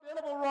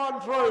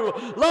come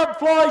through. Love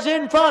flies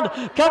in front.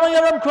 Coming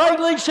at him,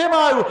 Craigley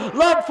Simo.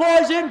 Love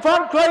flies in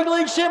front.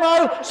 Craigley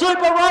Simo.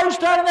 Super Rose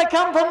starting to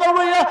come from the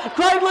rear.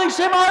 Craigley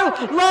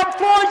Simo. Love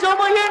flies on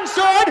the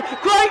inside.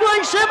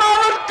 Craigley Simo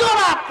has got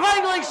up.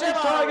 Craigley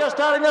Simo. Tiger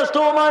starting to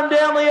storm home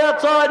down the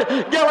outside.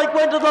 Gallic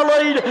went to the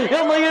lead.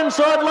 In the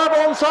inside, Love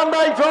on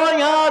Sunday trying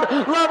hard.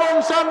 Love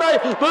on Sunday.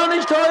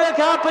 Bernie's Tiger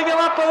can't pick him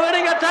up. But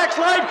winning attacks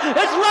late.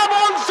 It's Love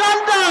on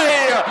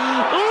Sunday.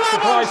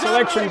 Supply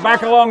selection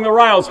back along the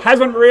rails.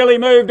 Hasn't really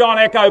moved on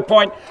Echo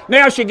Point.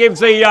 Now she gives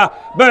the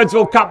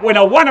Birdsville Cup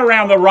winner one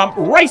around the rump.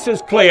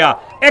 Races clear.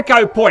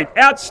 Echo Point,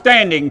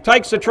 outstanding.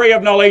 Takes the Tree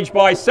of Knowledge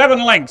by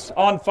 7 lengths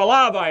on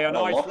Falave. A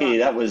nice Lockie,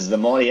 that was the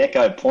mighty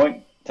Echo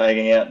Point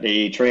taking out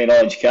the Tree of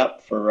Knowledge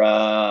Cup for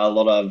a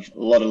lot of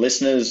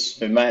listeners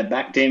who may have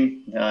backed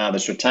him. The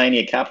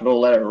Stratania Capital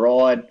let it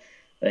ride.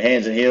 The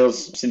Hands and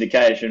Heels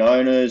syndication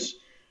owners.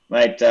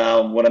 Mate,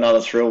 what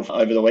another thrill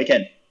over the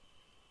weekend.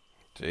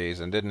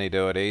 Jeez, and didn't he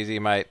do it easy,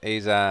 mate?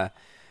 He's a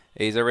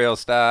real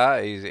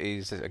star.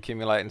 He's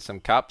accumulating some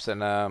cups,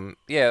 and I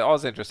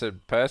was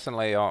interested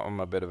personally.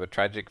 I'm a bit of a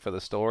tragic for the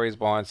stories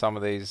behind some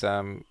of these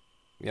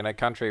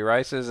country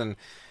races, and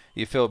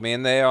you filled me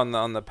in there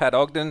on the Pat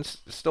Ogden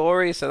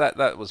story, so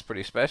that was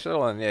pretty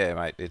special. And yeah,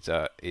 mate,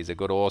 he's a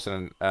good horse,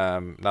 and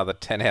another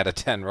 10 out of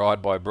 10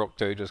 ride by Brooke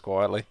too, just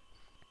quietly.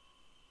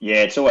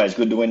 Yeah, it's always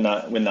good to win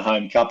the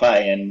home cup,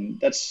 and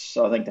that's,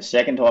 I think, the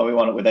second time we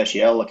won it with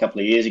SEL a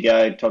couple of years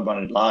ago. Todd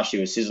won it last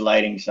year with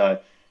Sizzlating, so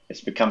it's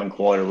becoming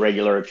quite a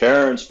regular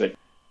occurrence. But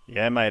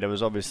yeah, mate, it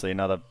was obviously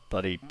another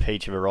bloody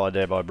peach of a ride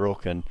there by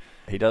Brooke, and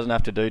he doesn't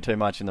have to do too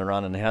much in the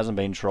run, and he hasn't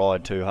been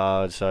tried too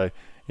hard, so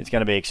it's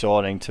going to be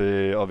exciting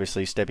to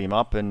obviously step him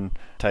up and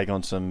take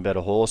on some better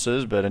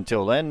horses. But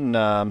until then,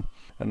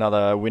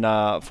 another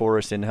winner for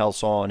us in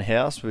Halcyon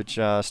House, which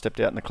stepped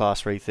out in the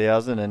Class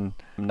 3000 and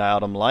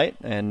nailed him late.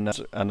 And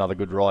another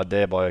good ride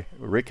there by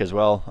Rick as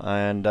well.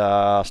 And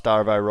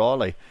Star of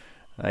O'Reilly,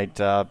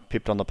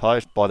 pipped on the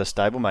post by the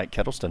stablemate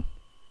Kettleston.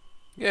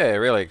 Yeah,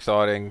 really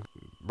exciting.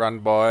 Run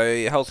by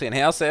Halcyon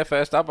House there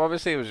first up.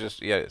 Obviously, it was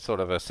just sort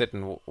of a sit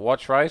and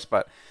watch race,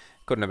 but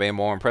couldn't have been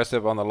more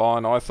impressive on the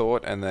line, I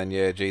thought. And then,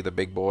 the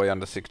big boy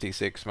under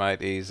 66,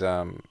 mate, he's...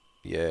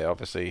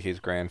 obviously his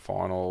grand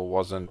final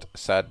wasn't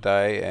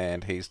Saturday,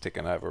 and he's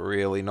ticking over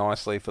really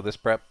nicely for this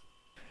prep.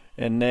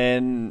 And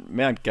then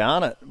Mt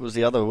Garnett was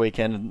the other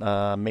weekend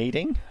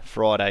meeting,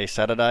 Friday,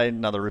 Saturday,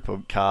 another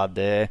ripple card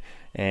there,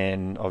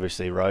 and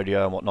obviously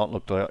rodeo and whatnot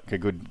looked like a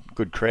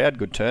good crowd,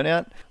 good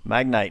turnout.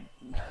 Magnate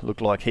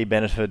looked like he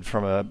benefited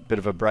from a bit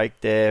of a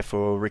break there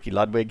for Ricky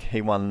Ludwig.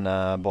 He won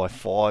by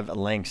 5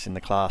 lengths in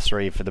the Class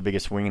 3 for the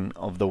biggest win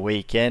of the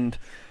weekend.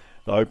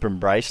 The Open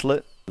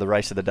Bracelet, the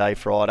race of the day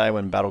Friday,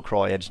 when Battle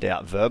Cry edged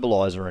out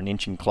Verbalizer an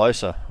inch and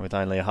closer with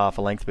only a half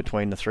a length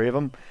between the three of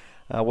them.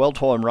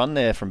 Well-timed run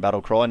there from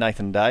Battle Cry,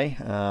 Nathan Day,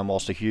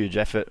 whilst a huge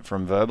effort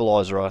from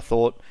Verbalizer, I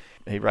thought.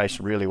 He raced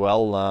really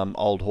well,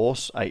 old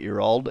horse,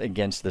 8-year-old,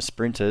 against the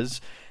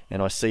sprinters,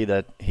 and I see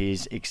that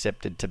he's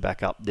accepted to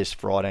back up this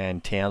Friday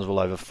in Townsville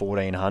over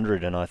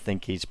 1,400, and I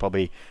think he's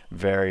probably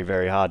very,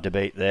 very hard to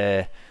beat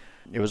there.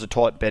 It was a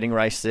tight betting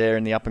race there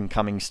in the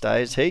up-and-coming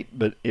stays heat,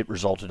 but it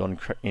resulted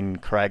in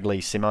Craigley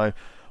Simo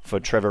for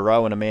Trevor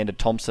Rowe and Amanda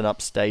Thompson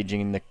upstaging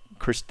in the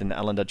Kristen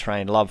Allender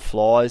trained Love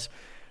Flies.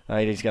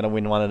 He's going to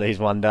win one of these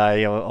one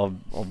day.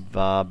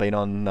 I've been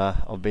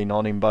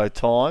on him both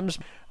times.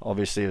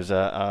 Obviously, it was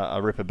a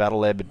ripper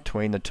battle there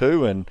between the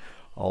two, and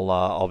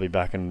I'll be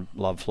back in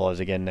Love Flies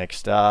again next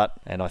start,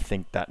 and I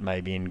think that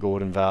may be in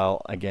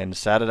Gordonvale again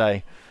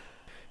Saturday.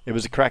 It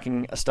was a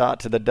cracking start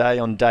to the day.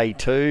 On day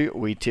 2,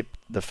 we tipped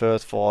the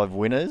first 5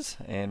 winners,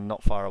 and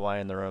not far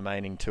away in the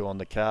remaining 2 on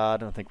the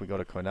card. I think we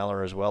got a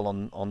Quinella as well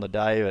on the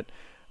day, but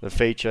the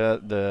feature,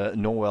 the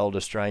Norweld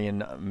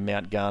Australian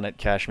Mt Garnett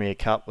Cashmere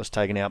Cup, was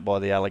taken out by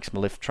the Alex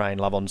Maliff train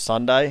Love on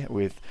Sunday,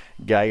 with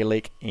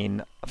Gaelic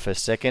in for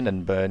second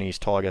and Bernie's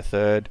Tiger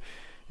third.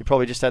 He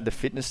probably just had the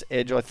fitness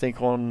edge, I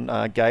think,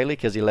 on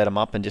Gaelic as he let him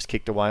up and just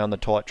kicked away on the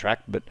tight track.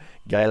 But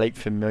Gaelic,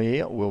 for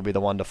me, will be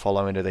the one to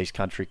follow into these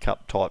Country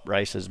Cup type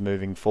races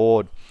moving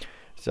forward.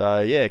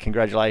 So, yeah,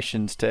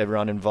 congratulations to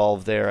everyone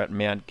involved there at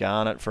Mt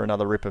Garnett for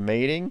another ripper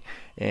meeting.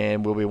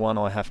 And will be one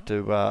I have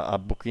to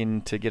book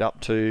in to get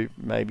up to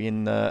maybe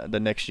in the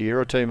next year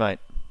or two, mate.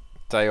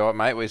 Tell you what,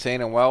 mate, we've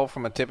seen him well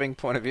from a tipping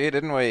point of view,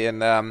 didn't we?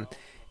 And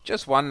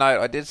just one note,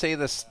 I did see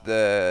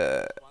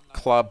the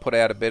club put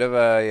out a bit of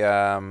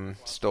a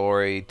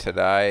story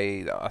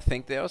today. I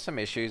think there were some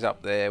issues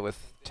up there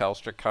with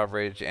Telstra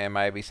coverage and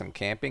maybe some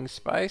camping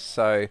space.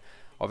 So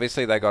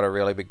obviously they got a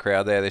really big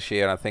crowd there this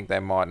year, and I think they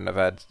mightn't have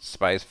had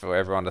space for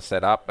everyone to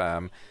set up.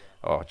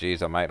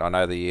 Mate, I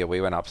know the year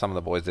we went up, some of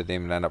the boys didn't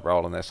even end up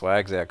rolling their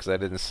swags out because they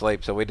didn't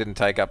sleep, so we didn't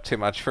take up too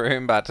much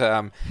room. But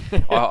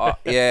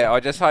I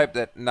just hope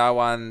that no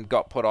one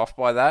got put off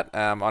by that.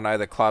 I know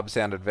the club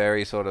sounded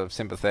very sort of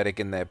sympathetic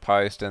in their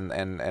post,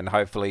 and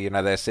hopefully,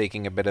 they're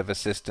seeking a bit of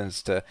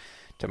assistance to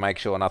make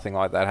sure nothing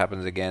like that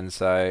happens again.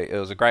 So it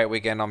was a great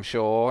weekend, I'm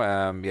sure.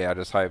 I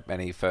just hope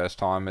any first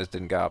timers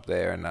didn't go up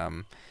there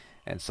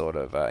and sort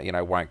of,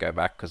 won't go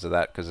back because of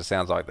that, because it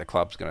sounds like the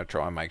club's going to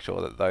try and make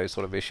sure that those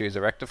sort of issues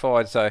are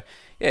rectified. So,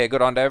 yeah,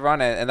 good on to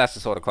everyone, and that's the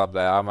sort of club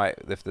they are, mate.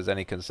 If there's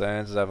any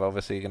concerns, they're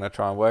obviously going to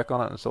try and work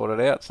on it and sort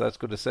it out, so that's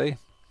good to see.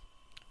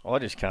 I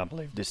just can't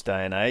believe this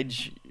day and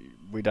age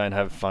we don't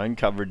have phone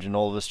coverage in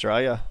all of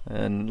Australia,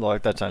 and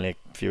that's only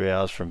a few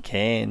hours from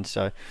Cairns.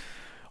 So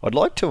I'd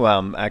like to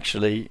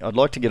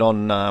get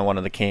on one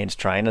of the Cairns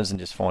trainers and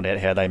just find out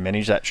how they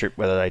manage that trip,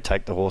 whether they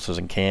take the horses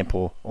and camp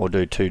or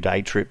do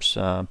 2-day trips.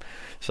 So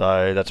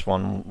that's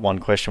one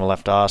question we'll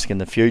have to ask in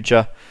the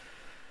future.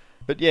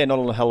 But yeah, not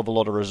a hell of a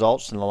lot of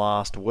results in the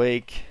last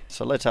week.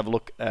 So let's have a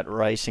look at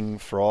Racing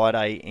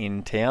Friday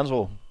in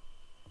Townsville.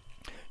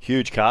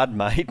 Huge card,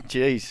 mate.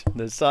 Jeez,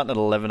 they're starting at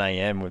 11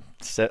 a.m. with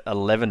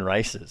 11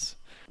 races.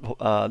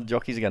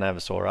 Jockeys are going to have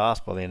a sore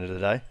ass by the end of the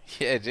day.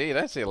 Yeah, gee, you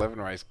don't see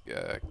 11 race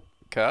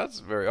cards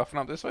very often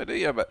up this way, do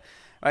you? But,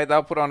 mate,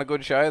 they'll put on a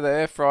good show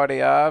there.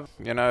 Friday Ave,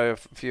 a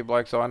few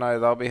blokes I know,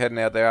 they'll be heading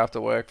out there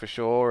after work for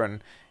sure.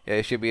 And, yeah,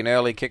 it should be an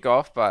early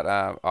kick-off. But,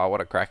 what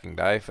a cracking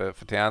day for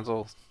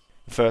Townsville.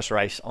 The first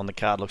race on the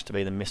card looks to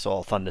be the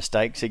Missile Thunder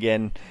Stakes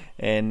again,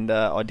 and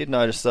I did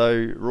notice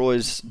though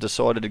Roy's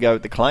decided to go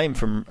with the claim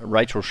from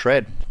Rachel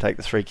Shred to take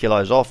the 3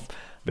 kilos off,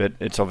 but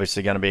it's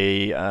obviously going to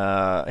be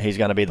he's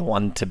going to be the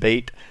one to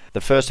beat.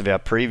 The first of our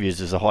previews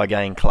is a high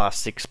gain Class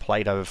 6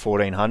 plate over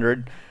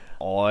 1400.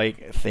 I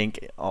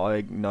think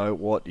I know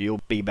what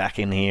you'll be back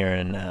in here,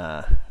 and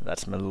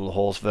that's my little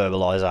horse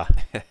Verbalizer.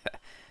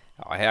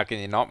 Oh, how can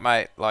you not,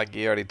 mate? Like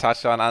you already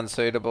touched on,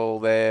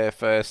 unsuitable there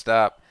first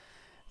up.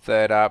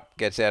 Third up,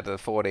 gets out to the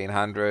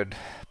 1400.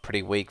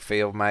 Pretty weak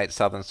field, mate.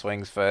 Southern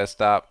Swings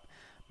first up.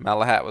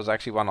 Malahat was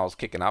actually one I was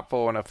kicking up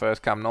for when it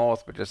first come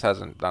north, but just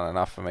hasn't done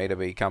enough for me to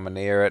be coming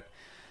near it.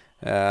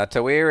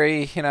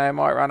 Tawiri,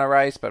 might run a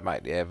race, but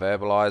mate, yeah,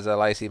 Verbalizer,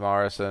 Lacey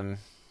Morrison,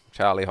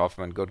 Charlie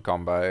Hoffman, good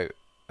combo.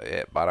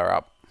 Yeah, butter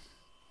up.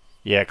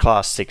 Yeah,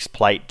 Class 6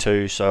 plate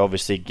too, so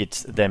obviously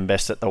gets them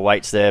best at the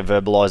weights there.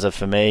 Verbalizer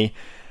for me.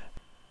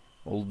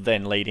 We'll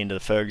then lead into the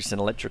Ferguson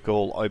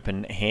Electrical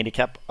Open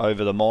Handicap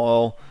over the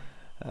mile.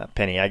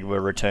 Penny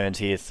Agua returns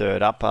here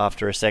third up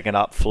after a second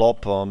up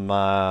flop.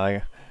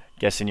 I'm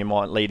guessing you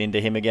might lead into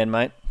him again,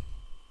 mate.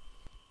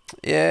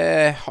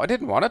 Yeah, I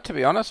didn't want it to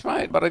be honest,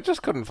 mate, but I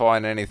just couldn't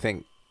find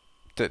anything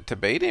to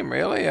beat him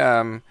really.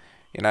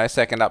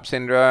 Second up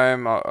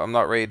syndrome. I'm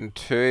not reading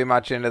too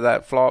much into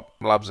that flop.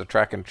 Loves a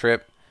track and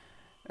trip,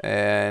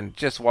 and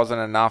just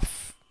wasn't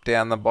enough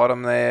down the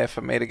bottom there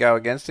for me to go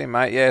against him,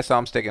 mate. Yeah, so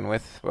I'm sticking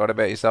with. What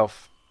about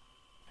yourself?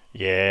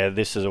 Yeah,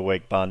 this is a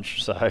weak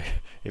bunch, so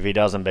if he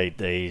doesn't beat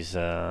these,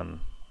 I'll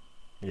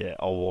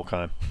walk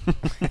home.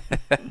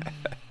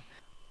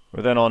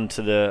 We're then on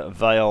to the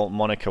Vale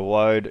Monica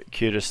Woad,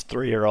 cutest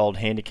 3-year-old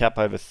handicap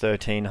over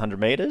 1,300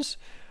 metres.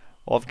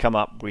 I've come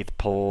up with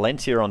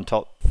Palencia on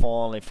top.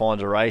 Finally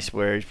finds a race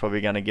where he's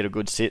probably going to get a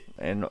good sit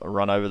and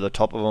run over the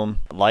top of him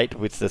late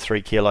with the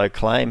 3 kilo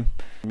claim.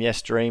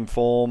 Yes, Dream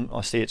form.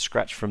 I see it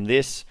scratched from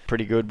this.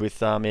 Pretty good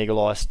with Eagle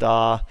Eye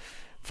Star.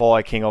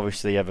 Fire King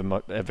obviously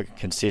ever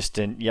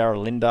consistent. Yarra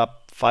Linda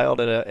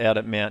failed it out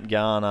at Mt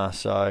Garnett,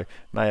 so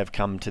may have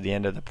come to the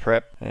end of the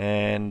prep.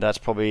 And that's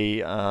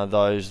probably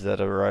those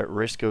that are at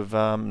risk of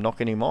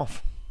knocking him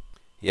off.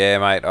 Yeah,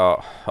 mate.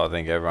 Oh, I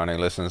think everyone who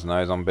listens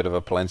knows I'm a bit of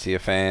a Palencia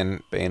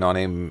fan, being on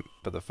him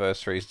for the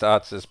first 3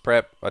 starts as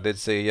prep. I did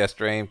see Yes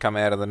Dream come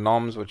out of the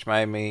noms, which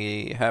made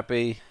me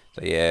happy.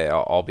 So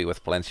yeah, I'll be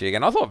with Palencia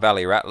again. I thought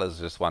Valley Rattler's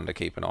just one to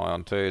keep an eye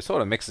on too.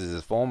 Sort of mixes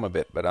his form a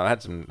bit, but I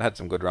had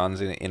some good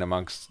runs in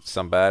amongst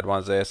some bad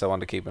ones there, so one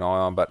to keep an eye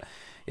on. But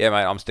yeah,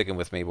 mate, I'm sticking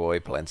with me boy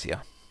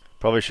Palencia.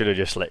 Probably should have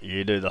just let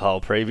you do the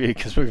whole preview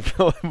because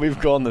we've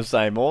gone the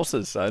same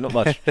horses, so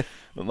not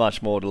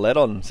much more to let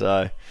on.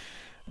 So.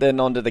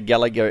 Then on to the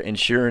Gallagher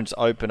Insurance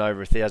Open over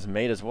 1,000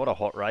 metres. What a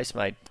hot race,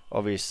 mate.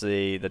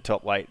 Obviously, the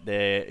top weight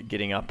there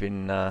getting up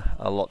in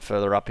a lot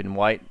further up in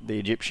weight, the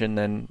Egyptian,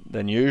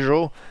 than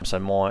usual. So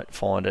might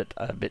find it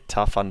a bit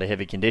tough under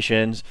heavy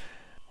conditions.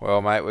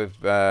 Well, mate,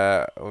 we've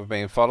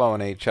been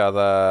following each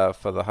other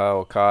for the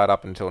whole card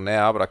up until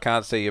now, but I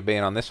can't see you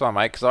being on this one,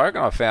 mate, because I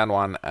reckon I found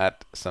one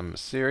at some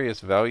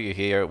serious value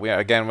here.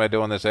 We're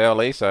doing this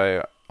early,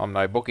 so I'm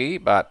no bookie,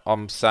 but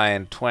I'm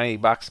saying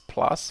 $20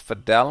 plus for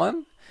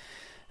Dallin.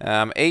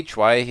 Each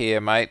way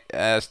here, mate,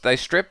 they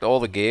stripped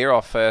all the gear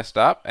off first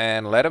up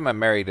and let him a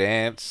merry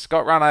dance.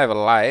 Got run over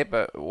late,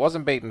 but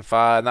wasn't beaten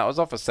far, and that was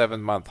off a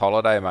 7-month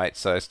holiday, mate,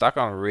 so stuck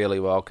on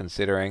really well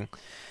considering.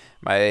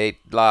 Mate,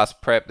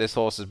 last prep, this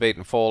horse has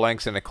beaten 4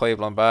 lengths in the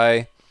Cleveland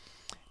Bay.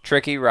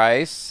 Tricky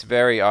race,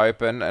 very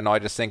open, and I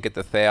just think at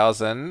the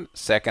 1,000,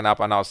 second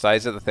up, I know it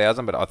stays at the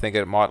 1,000, but I think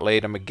it might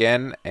lead him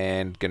again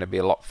and going to be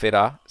a lot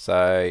fitter.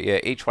 So, yeah,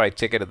 each way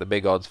ticket at the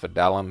big odds for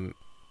Dallin.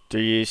 Do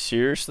you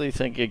seriously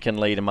think you can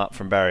lead him up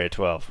from barrier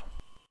 12?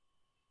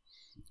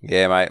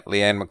 Yeah, mate.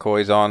 Leanne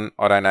McCoy's on.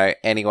 I don't know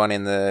anyone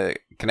in the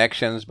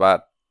connections,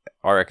 but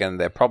I reckon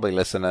they're probably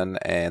listening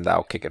and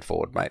they'll kick it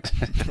forward, mate.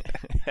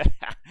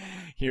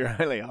 You're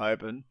only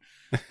hoping.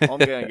 I'm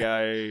going to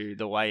go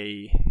the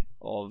way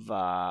of...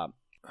 I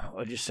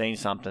just seen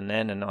something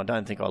then and I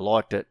don't think I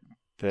liked it,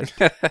 But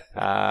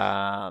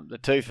the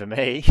two for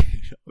me,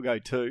 we'll go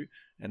 2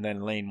 and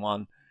then lean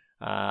 1.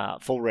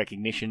 Full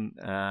Recognition,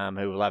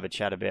 who we'll have a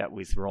chat about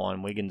with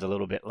Ryan Wiggins a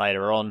little bit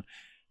later on.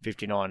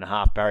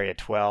 59.5, barrier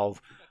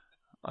 12.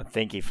 I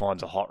think he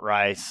finds a hot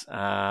race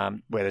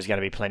where there's going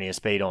to be plenty of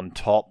speed on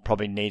top.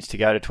 Probably needs to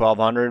go to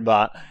 1200,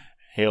 but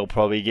he'll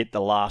probably get the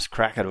last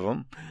crack out of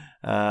them.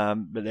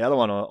 But the other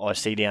one I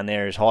see down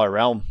there is High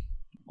Realm.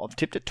 I've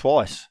tipped it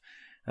twice.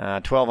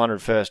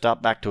 1200 first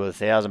up, back to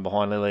 1000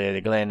 behind Lily of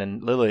the Glen,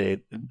 and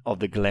Lily of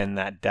the Glen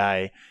that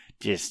day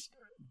just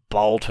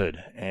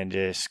bolted and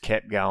just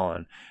kept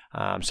going.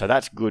 So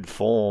that's good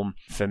form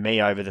for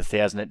me over the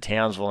 1000 at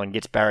Townsville and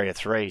gets barrier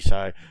 3.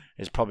 So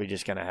it's probably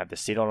just going to have to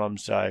sit on them.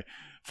 So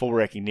Full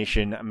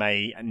Recognition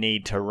may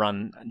need to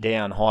run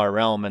down High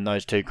Realm, and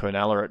those two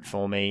Quinella it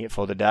for me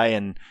for the day.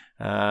 And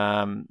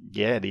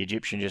the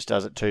Egyptian just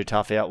does it too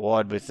tough out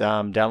wide with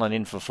Dallin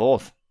in for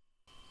 4th.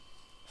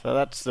 So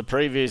that's the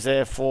previews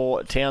there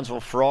for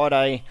Townsville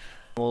Friday.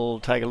 We'll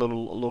take a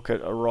little look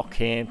at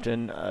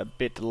Rockhampton a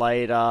bit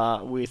later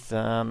with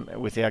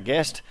our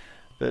guest.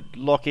 But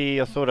Lockie,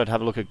 I thought I'd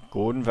have a look at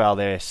Gordonvale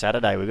there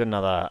Saturday. We've got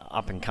another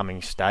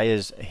up-and-coming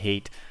stayers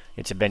heat.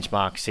 It's a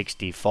benchmark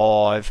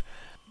 65.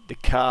 The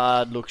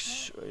card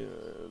looks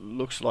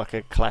like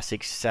a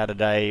classic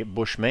Saturday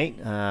bush meet.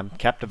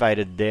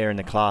 Captivated there in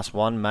the Class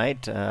 1,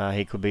 mate.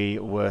 He could be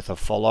worth a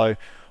follow.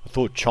 I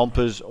thought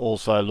Chompers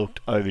also looked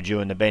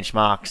overdue in the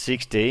benchmark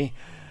 60.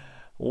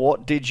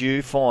 What did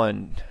you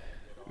find?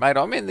 Mate,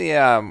 I'm in the...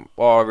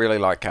 I really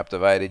like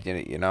Captivated.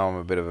 You know, I'm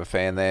a bit of a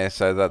fan there,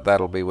 so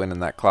that'll be winning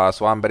that Class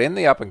 1. But in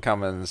the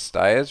up-and-coming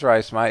stayers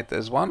race, mate,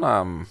 there's one...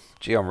 I'm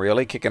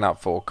really kicking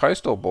up for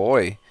Coastal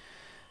Boy.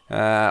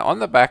 On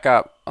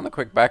the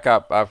quick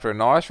backup after a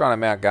nice run at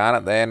Mt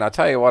Garnett there, and I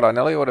tell you what, I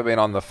nearly would have been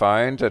on the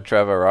phone to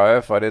Trevor Rowe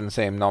if I didn't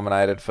see him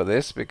nominated for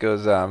this,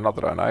 because not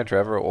that I know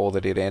Trevor or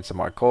that he'd answer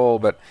my call,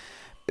 but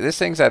this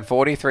thing's had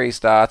 43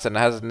 starts and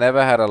has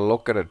never had a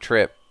look at a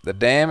trip. The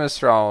dam has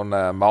thrown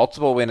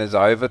multiple winners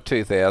over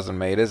 2,000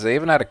 metres,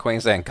 even had a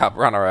Queensland Cup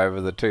runner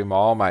over the 2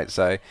 mile, mate,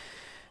 so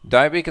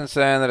don't be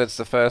concerned that it's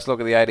the first look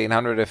at the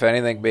 1800. If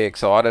anything, be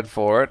excited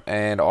for it.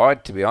 And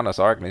to be honest,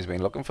 I reckon he's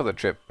been looking for the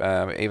trip,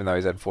 even though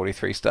he's had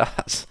 43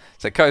 starts.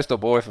 So Coastal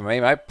Boy for me,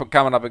 mate.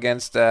 Coming up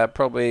against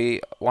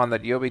probably one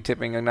that you'll be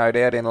tipping, no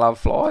doubt, in Love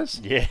Flies.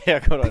 Yeah,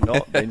 I've got to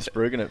not been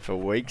spruiking it for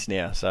weeks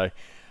now. So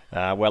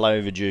well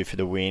overdue for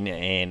the win,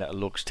 and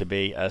looks to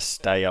be a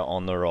stayer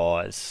on the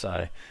rise.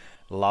 So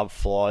Love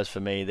Flies for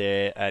me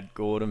there at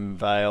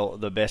Gordonvale,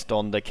 the best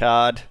on the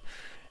card.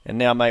 And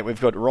now, mate, we've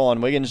got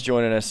Ryan Wiggins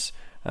joining us.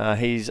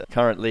 He's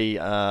currently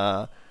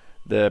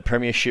the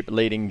premiership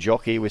leading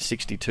jockey with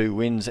 62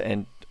 wins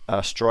and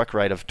a strike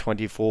rate of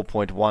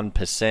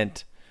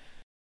 24.1%.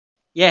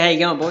 Yeah, how you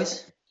going,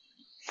 boys?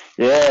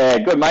 Yeah,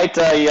 good, mate.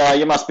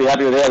 You must be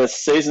happy with how the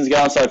season's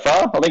going so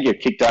far. I think you've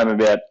kicked home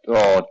about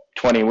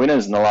 20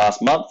 winners in the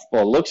last month, by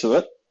the looks of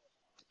it.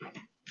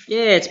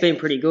 Yeah, it's been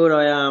pretty good.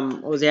 I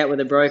was out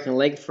with a broken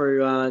leg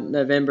through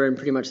November and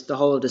pretty much the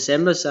whole of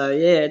December. So,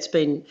 yeah, it's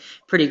been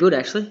pretty good,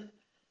 actually.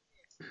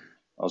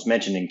 I was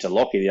mentioning to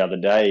Lockie the other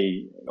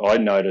day, I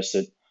noticed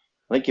that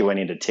I think you went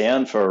into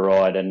town for a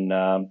ride, and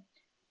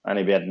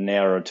only about an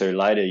hour or two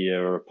later you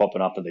were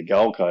popping up at the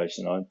Gold Coast,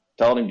 and I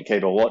told him to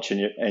keep a watch,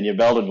 and you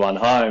belted one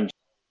home.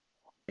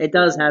 It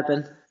does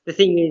happen. The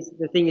thing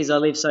is, I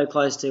live so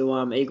close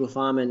to Eagle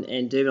Farm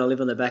and Dubin. I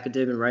live on the back of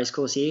Dubin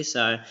Racecourse here,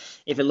 so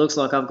if it looks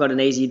like I've got an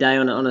easy day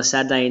on a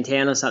Saturday in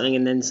town or something,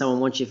 and then someone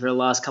wants you for the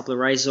last couple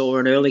of races or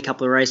an early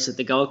couple of races at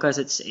the Gold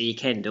Coast, you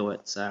can do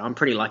it. So I'm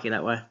pretty lucky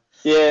that way.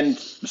 Yeah, and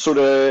sort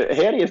of,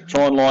 how do you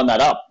try and line that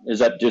up? Is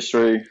that just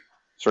through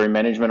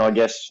management, I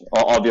guess,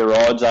 of your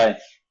rides, eh?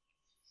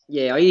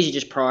 Yeah, I usually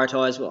just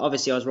prioritise. Well,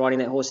 obviously, I was riding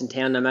that horse in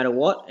town no matter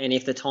what, and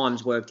if the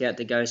time's worked out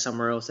to go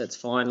somewhere else, that's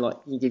fine. Like,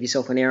 you give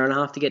yourself an hour and a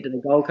half to get to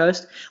the Gold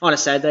Coast. On a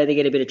Saturday, they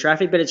get a bit of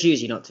traffic, but it's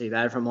usually not too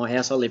bad from my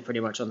house. I live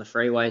pretty much on the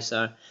freeway,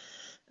 so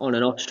on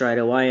and off straight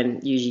away,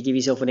 and usually give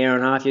yourself an hour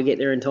and a half, you'll get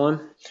there in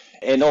time.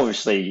 And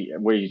obviously,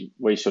 we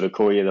sort of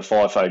call you the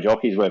FIFO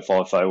jockeys. We're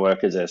FIFO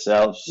workers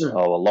ourselves, or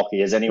well,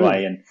 Lockie is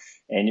anyway,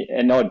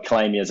 and I'd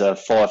claim you as a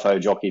FIFO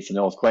jockey for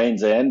North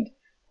Queensland.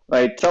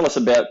 Mate, tell us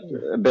about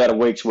a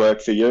week's work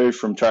for you,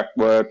 from track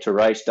work to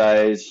race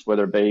days,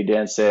 whether it be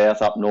down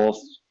south, up north.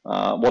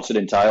 What's it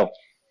entail?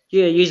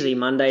 Yeah, usually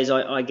Mondays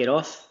I get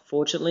off,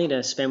 fortunately,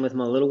 to spend with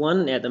my little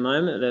one at the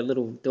moment. The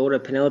little daughter,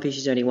 Penelope,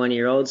 she's only 1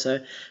 year old, so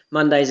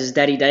Mondays is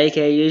daddy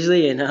daycare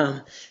usually,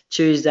 and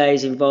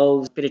Tuesdays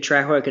involves a bit of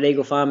track work at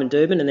Eagle Farm and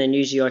Dubin, and then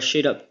usually I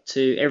shoot up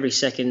to, every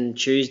second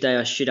Tuesday,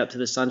 I shoot up to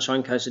the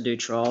Sunshine Coast to do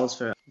trials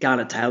for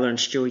Garnet Taylor and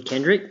Stewie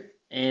Kendrick.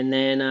 And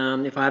then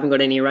if I haven't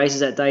got any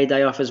races that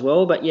day off as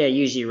well. But yeah,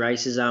 usually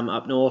races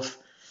up north,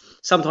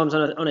 sometimes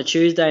on a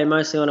Tuesday and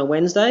mostly on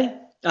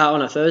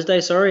a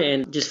Thursday,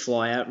 and just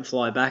fly out and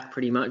fly back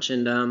pretty much.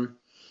 And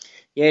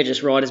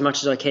just ride as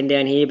much as I can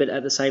down here, but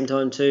at the same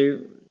time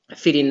too,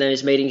 fit in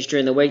those meetings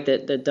during the week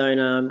that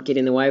don't get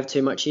in the way of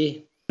too much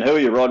here. Who are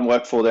you riding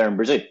work for there in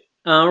Brizzy?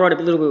 I ride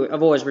a little bit.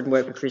 I've always ridden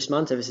work for Chris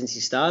Muntz ever since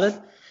he started.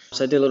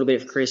 So I do a little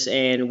bit of Chris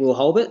and Will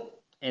Holbert.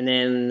 And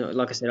then,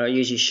 like I said, I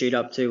usually shoot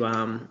up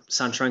to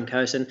Sunshine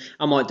Coast, and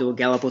I might do a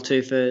gallop or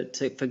two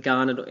for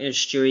Garnet or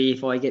Stewie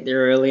if I get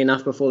there early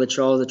enough before the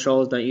trials. The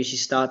trials don't usually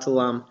start till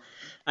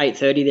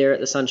 8:30 there at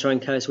the Sunshine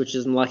Coast, which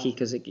is unlucky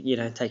because it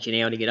takes you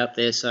an hour to get up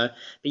there. So,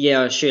 but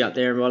yeah, I shoot up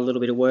there and ride a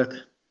little bit of work.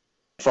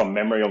 From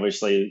memory,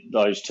 obviously,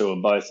 those two are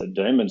both at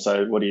Doom, and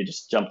so what do you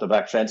just jump the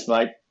back fence,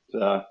 mate?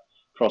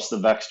 Cross the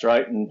back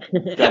straight and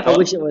jump I on?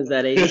 wish it was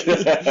that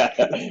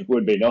easy.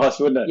 Would be nice,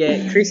 wouldn't it?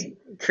 Yeah,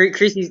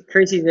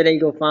 Chrissy's at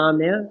Eagle Farm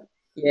now.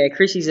 Yeah,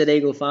 Chrissy's at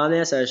Eagle Farm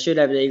now, so I shoot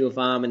over to Eagle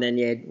Farm, and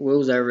then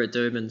Will's over at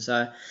Doomben.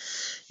 So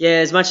yeah,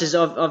 as much as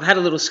I've had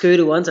a little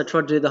scooter once, I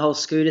tried to do the whole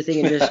scooter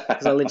thing, and just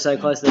because I live so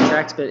close to the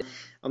tracks, but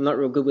I'm not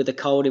real good with the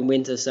cold in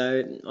winter,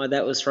 so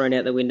that was thrown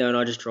out the window, and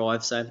I just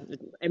drive. So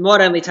it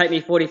might only take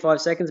me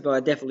 45 seconds, but I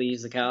definitely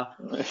use the car.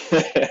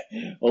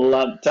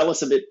 Well, tell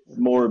us a bit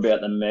more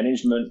about the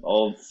management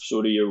of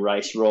sort of your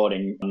race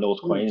riding in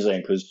North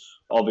Queensland, because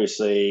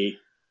obviously,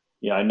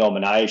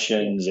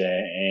 nominations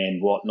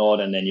and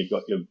whatnot, and then you've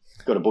got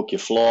to book your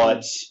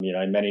flights,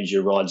 manage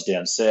your rides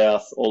down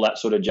south, all that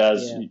sort of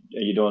jazz. Yeah.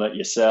 Are you doing it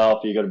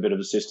yourself? You got a bit of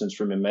assistance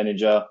from your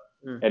manager?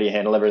 How do you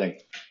handle everything?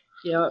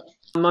 Yeah,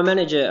 my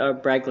manager,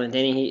 Brad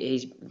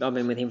Glendini, I've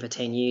been with him for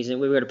 10 years, and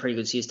we've got a pretty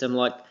good system.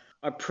 Like,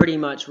 I pretty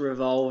much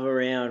revolve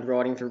around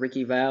riding for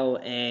Ricky Vale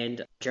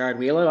and Jared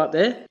Wheeler up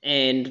there,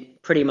 and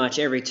pretty much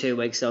every 2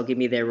 weeks they'll give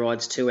me their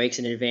rides 2 weeks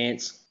in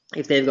advance.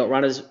 If they've got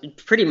runners,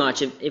 pretty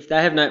much, if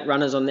they have no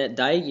runners on that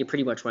day, you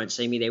pretty much won't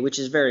see me there, which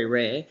is very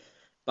rare.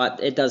 But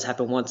it does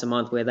happen once a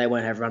month where they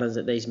won't have runners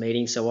at these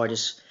meetings, so I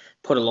just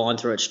put a line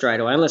through it straight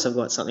away, unless I've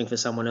got something for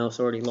someone else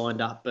already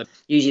lined up. But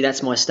usually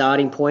that's my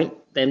starting point,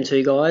 them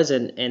two guys,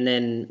 and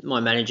then my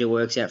manager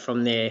works out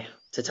from there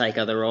to take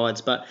other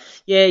rides. But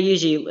yeah,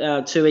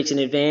 usually 2 weeks in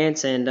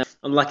advance, and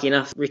I'm lucky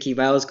enough, Ricky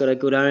Vale's got a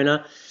good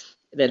owner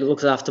that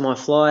looks after my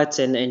flights,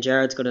 and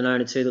Jared's got an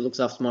owner too that looks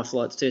after my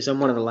flights too. So I'm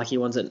one of the lucky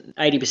ones that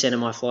 80% of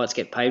my flights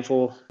get paid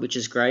for, which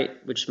is great,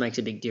 which makes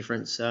a big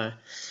difference. So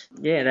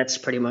yeah, that's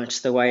pretty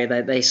much the way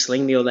they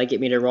sling me or they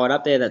get me to ride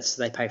up there.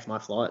 They pay for my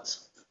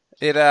flights.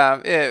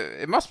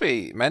 It must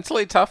be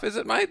mentally tough, is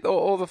it, mate?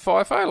 Or the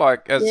FIFO?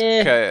 Like, as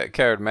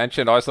Karen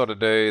mentioned, I sort of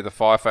do the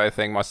FIFO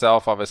thing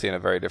myself, obviously in a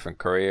very different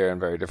career and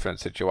very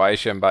different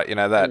situation. But,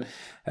 that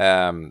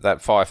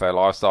FIFO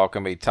lifestyle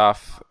can be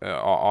tough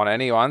on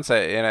anyone. So,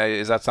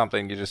 is that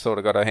something you just sort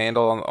of got to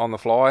handle on the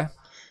fly?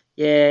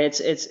 Yeah,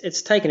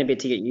 it's taken a bit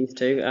to get used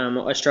to.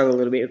 I struggle a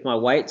little bit with my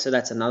weight, so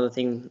that's another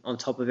thing on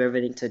top of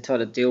everything to try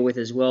to deal with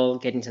as well.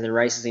 Getting to the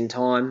races in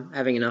time,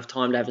 having enough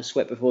time to have a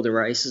sweat before the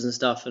races and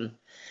stuff, and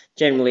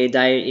generally a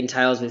day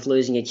entails with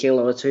losing a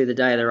kilo or two the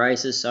day of the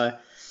races. So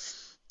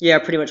yeah, I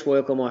pretty much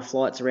work on my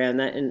flights around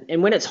that.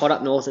 And when it's hot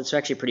up north, it's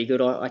actually pretty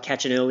good. I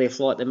catch an earlier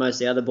flight than most of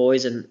the other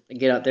boys and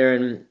get up there,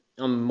 and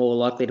I'm more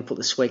likely to put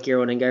the sweat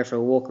gear on and go for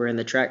a walk around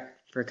the track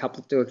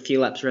do a few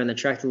laps around the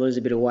track to lose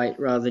a bit of weight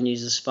rather than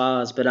use the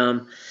spars. But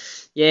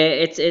yeah,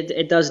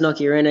 it does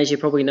knock you around, as you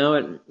probably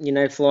know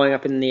it. Flying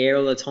up in the air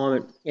all the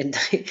time,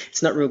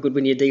 it's not real good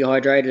when you're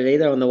dehydrated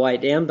either on the way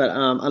down. But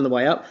on the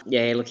way up,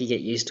 yeah, look, you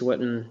get used to it,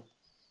 and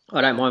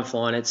I don't mind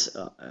flying. It's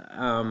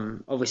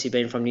obviously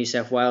being from New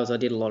South Wales, I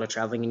did a lot of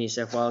travelling in New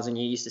South Wales, and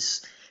you used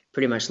to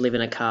pretty much live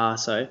in a car.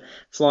 So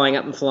flying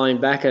up and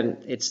flying back, and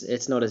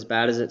it's not as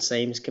bad as it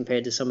seems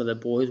compared to some of the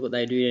boys, what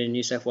they do in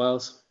New South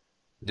Wales.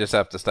 Just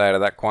have to stay out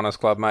of that Qantas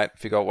club, mate,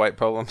 if you got weight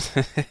problems.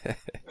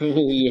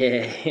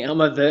 Yeah,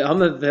 I'm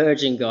a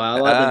virgin guy. I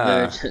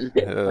like the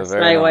virgin.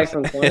 Stay away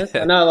from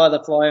Qantas. I know a lot of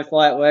the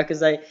fly at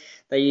workers, they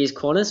use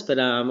Qantas, but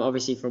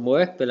obviously from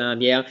work. But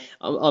yeah,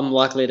 I'm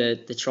likely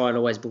to try and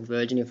always book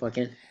Virgin if I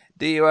can.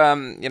 Do you,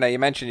 you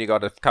mentioned you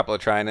got a couple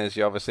of trainers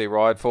you obviously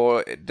ride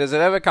for. Does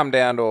it ever come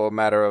down to a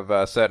matter of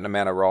a certain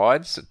amount of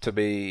rides to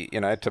be,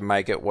 to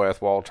make it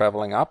worthwhile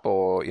travelling up?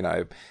 Or,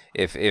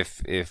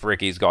 if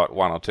Ricky's got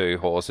one or two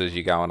horses,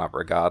 you're going up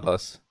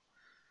regardless?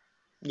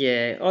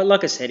 Yeah,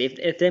 like I said,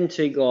 if them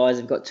two guys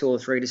have got two or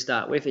three to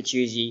start with,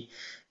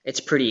 it's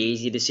a pretty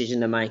easy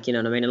decision to make, you know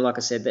what I mean? And like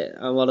I said,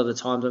 that a lot of the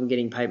times I'm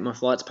getting my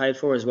flights paid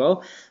for as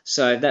well.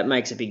 So that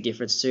makes a big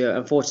difference too.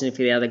 Unfortunately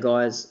for the other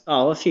guys,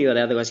 a few of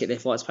the other guys get their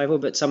flights paid for,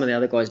 but some of the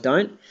other guys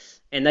don't.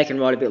 And they can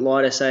ride a bit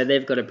lighter, so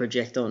they've got to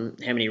project on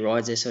how many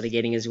rides they're sort of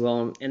getting as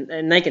well.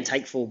 And they can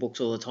take full books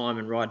all the time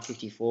and ride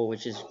 54,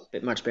 which is a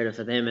bit much better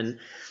for them. And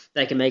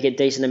they can make a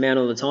decent amount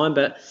all the time,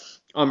 but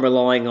I'm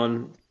relying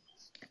on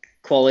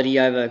quality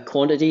over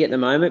quantity at the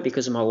moment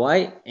because of my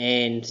weight.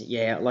 And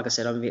yeah, like I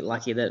said, I'm a bit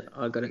lucky that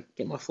I've got to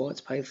get my flights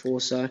paid for,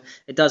 so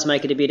it does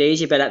make it a bit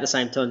easier. But at the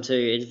same time too,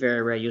 it's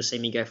very rare you'll see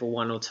me go for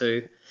one or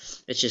two.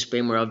 It's just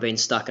been where I've been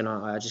stuck and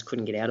I just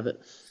couldn't get out of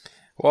it.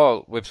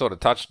 Well, we've sort of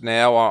touched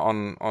now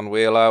on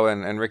Wheeler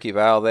and Ricky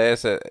Vale there.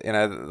 So,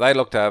 they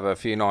look to have a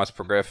few nice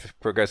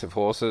progressive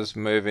horses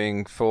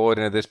moving forward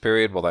into this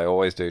period. Well, they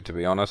always do, to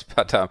be honest.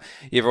 But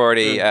you've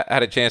already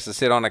had a chance to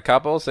sit on a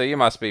couple, so you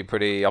must be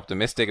pretty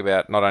optimistic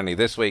about not only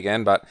this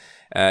weekend, but,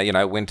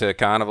 Winter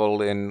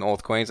Carnival in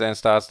North Queensland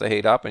starts to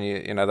heat up, and,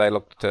 they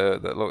look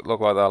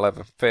like they'll have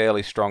a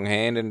fairly strong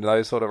hand in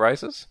those sort of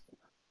races.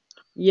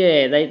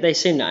 Yeah, they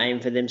seem to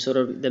aim for them sort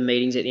of the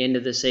meetings at the end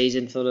of the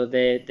season, sort of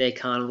their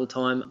carnival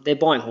time. They're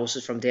buying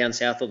horses from down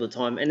south all the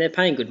time, and they're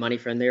paying good money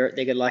for them.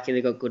 They get lucky.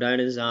 They've got good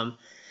owners.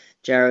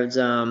 Jared's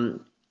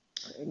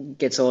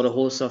gets a lot of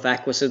horses off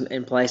Aquis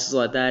and places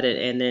like that,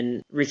 and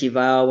then Ricky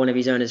Vale, one of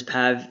his owners,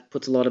 Pav,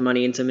 puts a lot of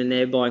money into them, and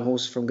they're buying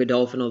horses from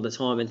Godolphin all the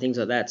time and things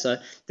like that. So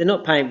they're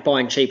not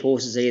buying cheap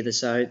horses either.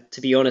 So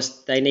to be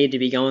honest, they need to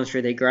be going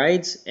through their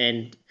grades,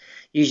 and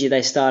usually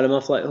they start them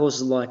off like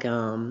horses like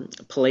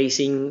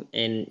Policing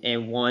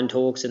and Wine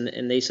Talks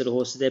and these sort of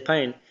horses. They're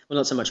paying, well,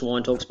 not so much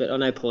Wine Talks, but I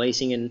know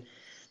Policing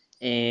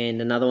and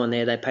another one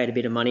there they paid a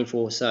bit of money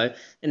for. So,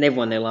 and they've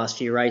won their last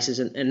few races,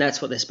 and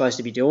that's what they're supposed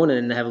to be doing. And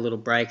then they have a little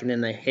break, and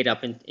then they head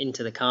up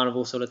into the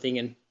carnival sort of thing,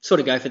 and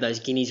sort of go for those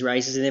guineas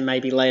races, and then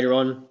maybe later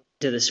on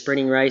to the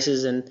sprinting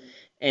races, and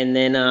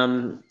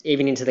then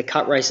even into the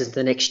cup races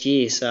the next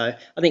year. So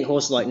I think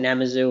horses like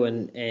Namazu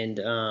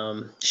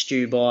and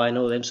Stew By and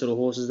all them sort of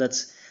horses,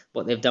 that's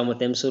what they've done with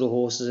them sort of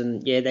horses.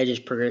 And yeah, they're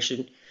just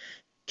progression.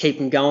 Keep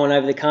them going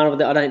over the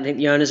carnival. I don't think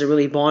the owners are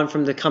really buying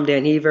from to come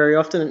down here very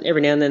often. And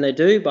every now and then they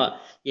do,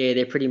 but yeah,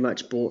 they're pretty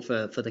much bought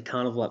for the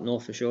carnival up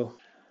north for sure.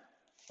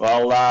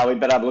 Well, we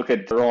better have a look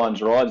at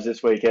Ryan's rides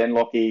this weekend,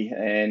 Lockie,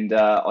 and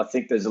I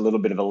think there's a little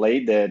bit of a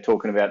lead there,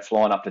 talking about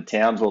flying up to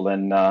Townsville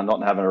and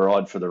not having a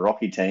ride for the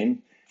Rocky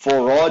team.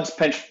 4 rides,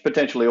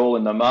 potentially all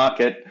in the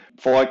market.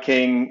 Fire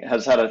King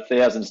has had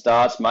 1,000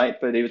 starts, mate,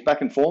 but he was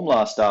back in form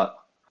last start.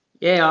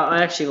 Yeah,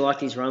 I actually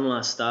liked his run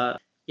last start.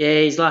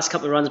 Yeah, his last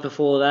couple of runs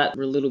before that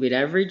were a little bit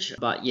average,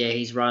 but yeah,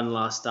 his run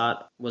last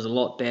start was a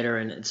lot better,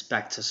 and it's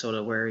back to sort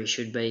of where he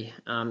should be.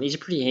 He's a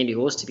pretty handy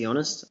horse, to be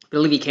honest. But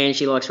Olivia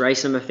Canshi likes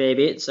racing him a fair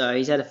bit, so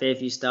he's had a fair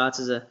few starts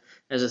as a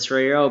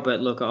 3-year-old. But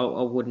look,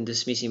 I wouldn't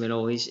dismiss him at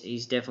all.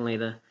 He's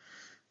definitely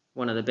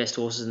one of the best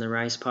horses in the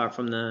race, apart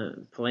from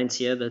the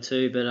Palencia, the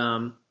two. But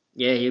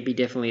yeah, he'll be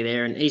definitely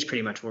there, and he's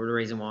pretty much the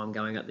reason why I'm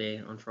going up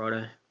there on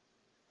Friday.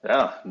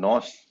 Yeah,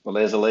 nice. Well,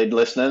 there's a lead,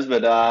 listeners.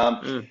 But,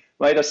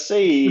 mate, I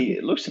see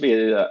it looks to be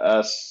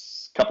a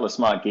couple of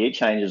smart gear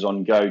changes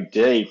on Go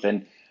Deep.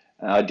 And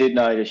I did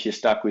notice you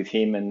stuck with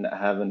him and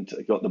haven't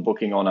got the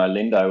booking on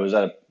Olindo. Was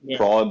that a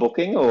prior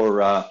booking,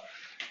 or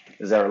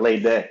is there a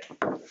lead there?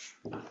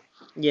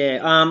 Yeah,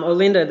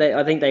 Olindo,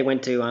 I think they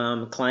went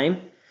to claim.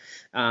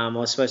 I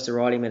was supposed to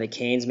ride him at a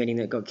Cairns meeting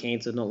that got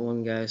cancelled not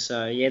long ago.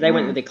 So, yeah, they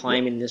went with the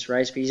claim in this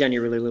race, but he's only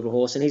a really little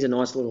horse, and he's a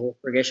nice little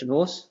progression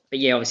horse. But,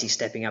 yeah, obviously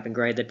stepping up in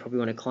grade, they'd probably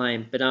want to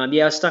claim. But,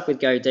 yeah, I stuck with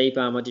Go Deep.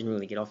 I didn't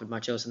really get offered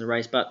much else in the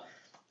race, but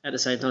at the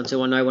same time,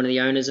 too, I know one of the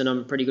owners, and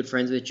I'm pretty good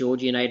friends with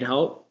Georgie and Aidan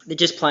Holt. They're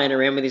just playing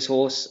around with this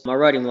horse. I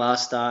rode him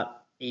last start.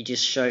 He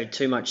just showed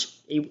too much.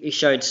 He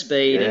showed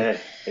speed and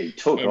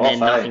then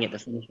nothing at the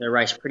finish of the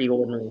race. Pretty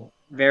ordinary.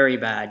 Very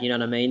bad, you know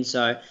what I mean?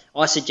 So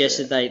I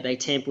suggested they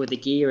tamper with the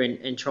gear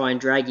and try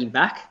and drag him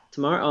back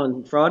tomorrow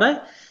on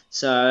Friday.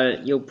 So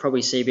you'll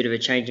probably see a bit of a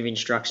change of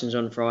instructions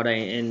on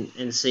Friday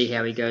and see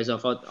how he goes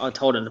off. I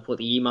told him to put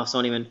the earmuffs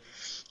on him and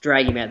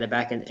drag him out the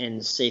back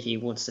and see if he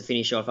wants to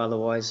finish off.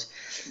 Otherwise,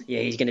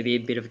 yeah, he's going to be a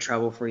bit of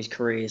trouble for his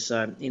career.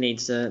 So he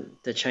needs to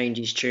change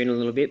his tune a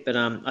little bit. But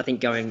I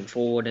think going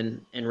forward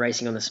and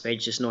racing on the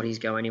speed's just not his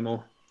go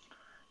anymore.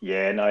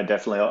 Yeah, no,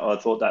 definitely. I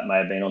thought that may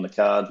have been on the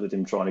cards with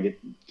him trying to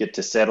get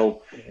to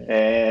settle. Yeah.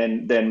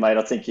 And then, mate,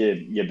 I think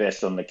you're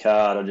best on the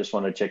card. I just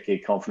want to check your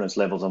confidence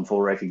levels on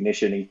full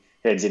recognition. He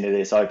heads into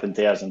this Open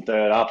 1000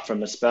 third up from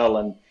the spell,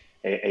 and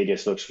he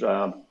just looks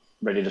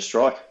ready to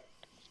strike.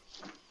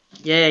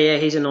 Yeah,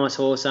 he's a nice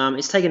horse.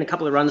 It's taken a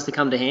couple of runs to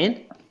come to hand.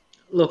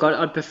 Look,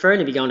 I'd prefer him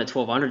to be going to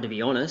 1,200, to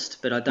be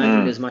honest, but I don't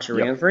think there's much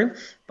around for him.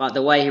 But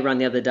the way he ran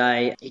the other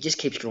day, he just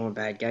keeps drawing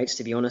bad gates,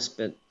 to be honest.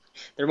 But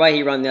the way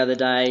he ran the other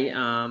day,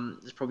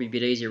 it's probably a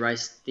bit easier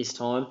race this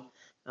time.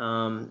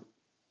 The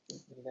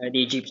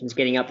Egyptian's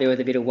getting up there with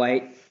a bit of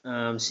weight,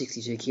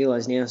 62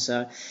 kilos now.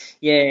 So,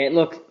 yeah,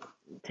 look,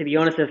 to be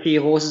honest, a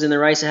few horses in the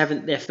race are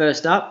having their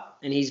first up,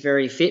 and he's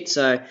very fit.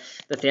 So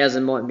the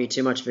 1,000 mightn't be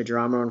too much of a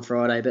drama on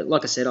Friday. But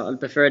like I said, I'd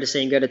prefer to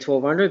see him go to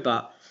 1,200,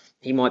 but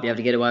he might be able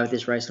to get away with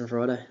this race on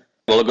Friday.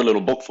 Well, a good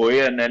little book for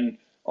you, and then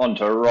on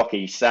to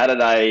Rocky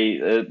Saturday,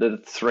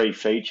 the 3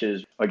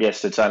 features. I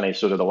guess it's only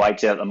sort of the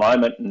weights out at the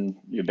moment, and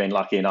you've been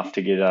lucky enough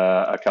to get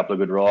a couple of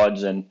good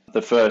rides. And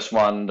the first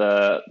one,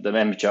 the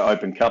Amateur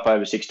Open Cup over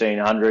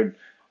 1,600.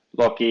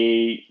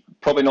 Lockie,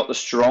 probably not the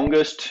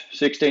strongest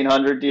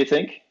 1,600, do you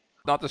think?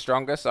 Not the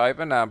strongest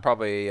Open.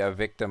 Probably a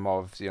victim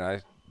of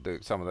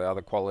some of the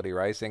other quality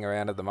racing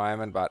around at the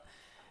moment, but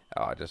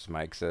it just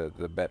makes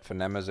the bet for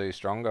Namazu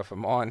stronger for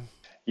mine.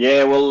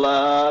 Yeah,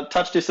 well,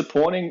 touch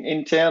disappointing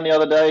in town the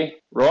other day,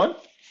 Ryan?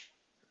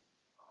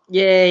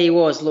 Yeah, he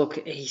was.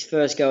 Look, his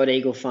first go at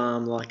Eagle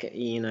Farm,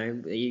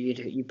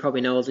 you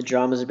probably know all the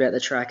dramas about the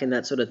track and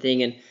that sort of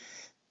thing. And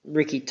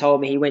Ricky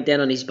told me he went down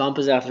on his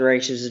bumpers after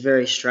races. Is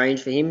very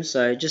strange for him.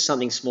 So just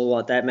something small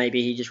like that.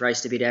 Maybe he just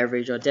raced a bit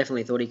average. I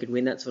definitely thought he could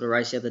win that sort of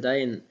race the other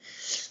day, and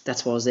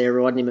that's why I was there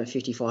riding him at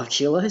 55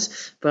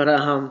 kilos. But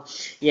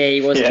yeah,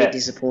 he was a bit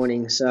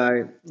disappointing.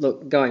 So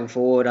look, going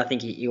forward, I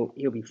think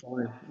he'll be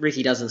fine.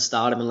 Ricky doesn't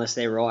start him unless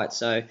they're right.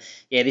 So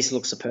yeah, this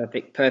looks a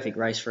perfect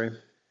race for him.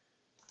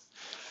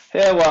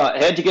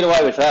 How'd you get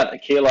away with that? A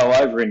kilo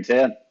over in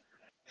town?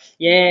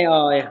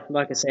 Yeah,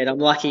 like I said, I'm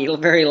lucky,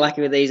 very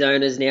lucky with these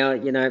owners now.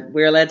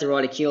 We're allowed to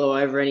ride a kilo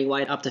over any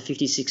weight up to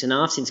 56 and a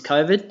half since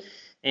COVID.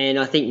 And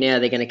I think now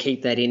they're going to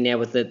keep that in now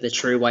with the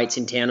true weights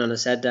in town on a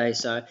Saturday.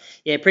 So,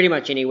 yeah, pretty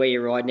much anywhere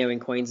you ride now in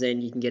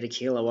Queensland, you can get a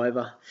kilo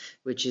over,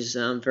 which is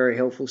very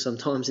helpful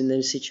sometimes in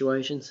those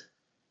situations.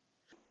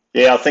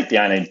 Yeah, I think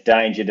the only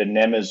danger to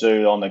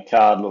Nemazoo on the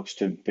card looks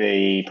to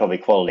be probably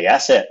Quality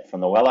Asset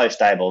from the Wello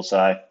stable.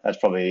 So that's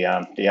probably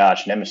the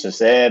arch nemesis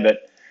there.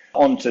 But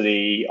on to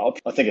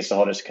I think it's the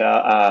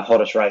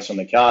hottest race on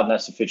the card, and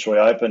that's the Fitzroy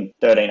Open,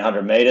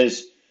 1,300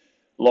 metres.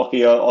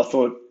 Lockie, I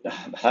thought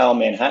Hale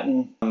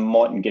Manhattan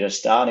mightn't get a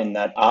start in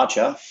that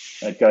Archer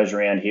that goes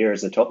around here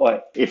as the top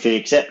weight, if he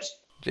accepts.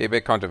 Gee, a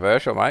bit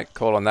controversial, mate,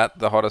 calling that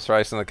the hottest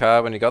race on the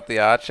card when you got the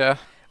Archer.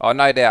 Oh,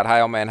 no doubt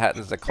Hale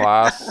Manhattan's the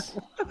class.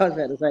 I was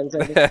about to say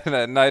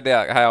something. No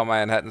doubt Hale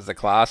Manhattan's the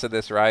class of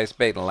this race,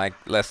 beaten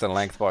less than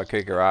length by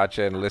Cougar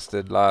Archer and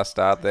listed last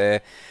start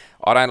there.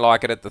 I don't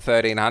like it at the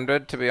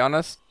 1,300, to be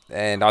honest.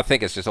 And I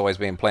think it's just always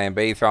been Plan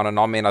B, throwing a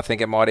nom in. I think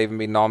it might even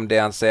be nom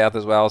down south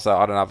as well, so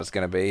I don't know if it's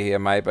going to be here,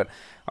 mate. But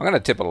I'm going to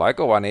tip a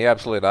local one here,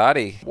 Absolute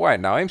Artie.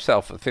 Won't know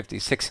himself at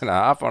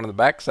 56.5 on the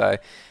back, so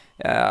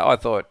I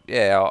thought,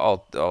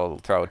 I'll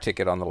throw a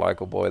ticket on the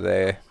local boy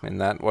there in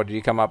that. What did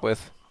you come up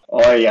with?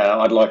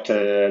 I'd like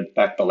to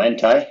back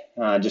Valente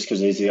just because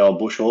he's the old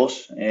bush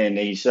horse, and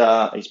he's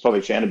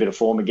probably found a bit of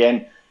form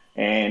again.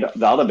 And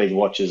the other big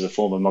watch is the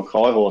former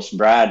Mackay horse,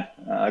 Brad,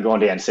 gone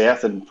down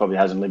south and probably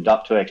hasn't lived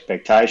up to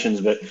expectations.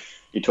 But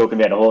you're talking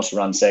about a horse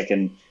run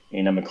second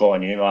in a Mackay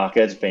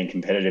Newmarket. It's been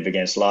competitive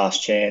against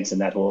Last Chance,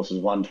 and that horse has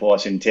won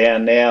twice in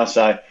town now.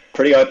 So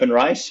pretty open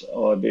race.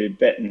 I'd be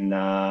betting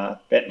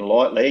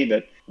lightly.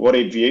 But what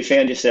have you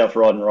found yourself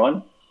riding,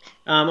 Ryan?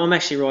 I'm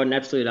actually riding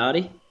Absolute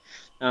Artie.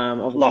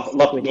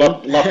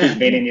 Lockie's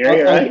been in your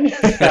ear, eh?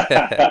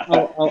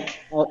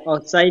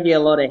 I'll save you a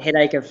lot of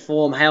headache of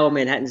form. Hale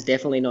Manhattan's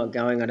definitely not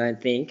going, I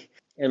don't think.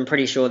 I'm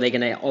pretty sure they're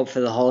going to opt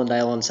for the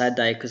Hollandale on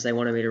Saturday because they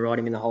wanted me to ride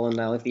him in the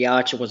Hollandale. If the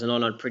Archer wasn't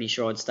on, I'm pretty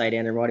sure I'd stay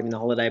down and ride him in the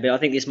Holiday. But I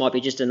think this might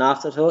be just an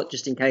afterthought,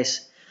 just in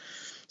case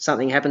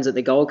something happens at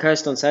the Gold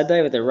Coast on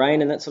Saturday with the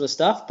rain and that sort of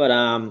stuff. But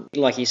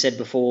like you said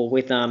before,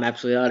 with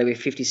Absolute Artie with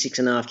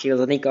 56.5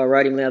 kilos, I think I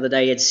rode him the other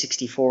day, he had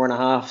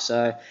 64.5,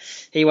 so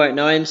he won't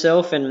know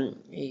himself, and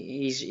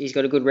he's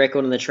got a good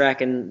record on the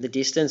track and the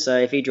distance, so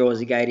if he draws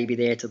the gate, he'll be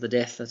there till the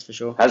death, that's for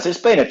sure. Has this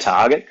been a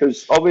target?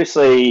 Because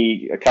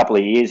obviously a couple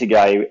of years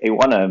ago he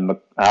won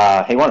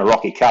a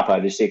Rocky Cup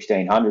over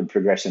 1,600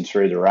 progressing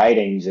through the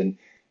ratings, and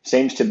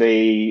seems to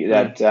be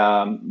that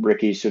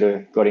Ricky sort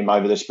of got him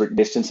over the sprint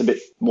distance a bit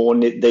more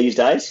these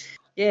days.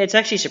 Yeah, it's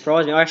actually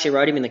surprised me. I actually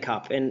rode him in the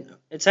Cup, and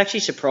it's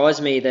actually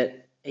surprised me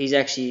that he's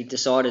actually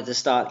decided to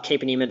start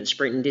keeping him at the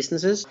sprinting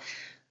distances.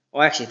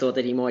 I actually thought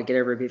that he might get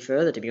over a bit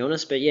further, to be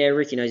honest. But yeah,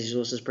 Ricky knows his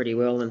horses pretty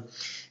well, and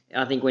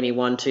I think when he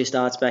won 2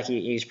 starts back,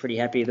 he was pretty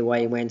happy with the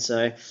way he went.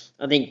 So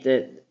I think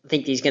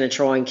he's going to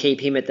try and keep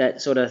him at that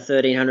sort of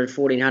 1,300,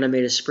 1,400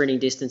 metre sprinting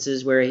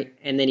distances,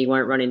 and then he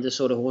won't run into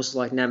sort of horses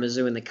like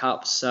Namazoo in the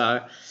Cups.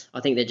 So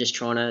I think they're just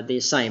they're the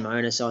same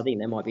owner, so I think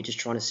they might be just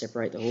trying to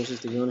separate the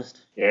horses, to be honest.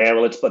 Yeah,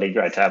 well, it's bloody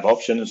great to have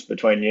options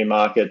between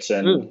Newmarkets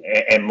and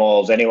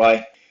miles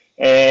anyway.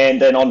 And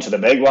then on to the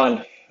big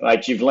one.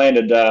 Mate, you've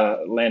landed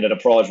a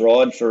prize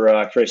ride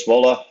for Chris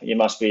Waller. You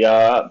must be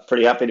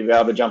pretty happy to be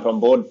able to jump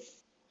on board.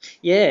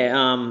 Yeah,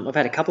 I've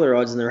had a couple of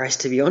rides in the race,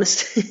 to be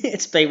honest.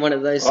 It's been one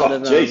of those sort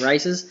of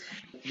races.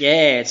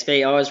 Yeah, it's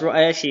been.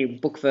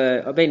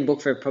 I've been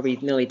booked for probably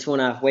nearly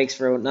 2.5 weeks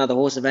for another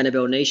horse of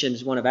Annabelle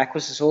Neesham's, one of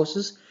Aquis's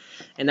horses,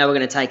 and they were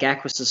going to take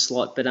Aquis's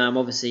slot, but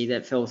obviously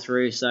that fell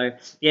through. So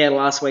yeah,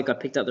 last week I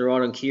picked up the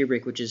ride on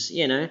Kubrick, which is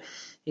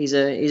he's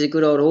a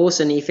good old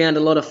horse, and he found a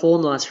lot of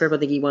form last trip. I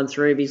think he won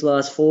 3 of his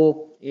last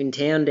 4 in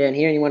town down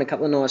here, and he won a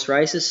couple of nice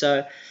races.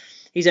 So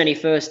he's only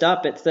first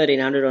up at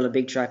 1,300 on a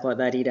big track like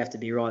that. He'd have to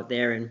be right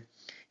there, and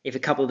if a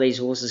couple of these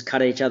horses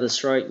cut each other's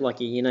throat, like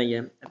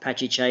your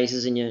Apache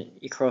Chasers and your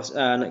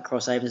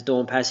Crosshavens,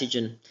 Dawn Passage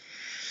and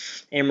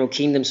Emerald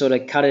Kingdom sort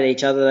of cut at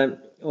each other,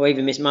 or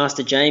even Miss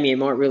Master Jamie, it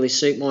might really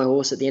suit my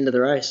horse at the end of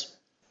the race.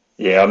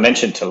 Yeah, I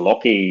mentioned to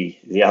Lockie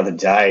the other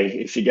day,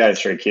 if you go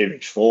through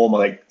Kubrick's form,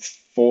 I think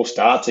 4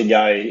 starts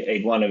ago,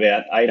 he'd won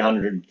about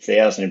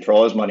 800,000 in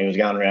prize money. He was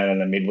going around in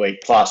the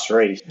midweek plus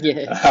 3,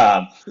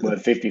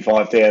 worth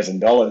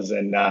 $55,000,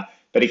 and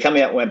but he come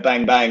out and went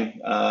bang bang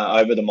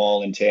over the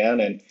mile in town,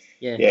 and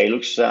he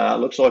looks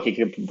like he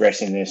could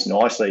progress in this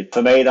nicely.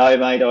 For me though,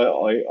 mate,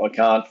 I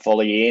can't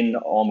follow you in.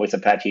 I'm with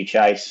Apache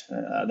Chase.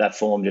 That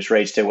form just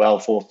reads too well.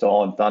 4th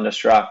time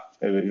Thunderstruck,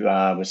 who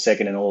was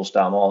second in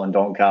All-Star Mile in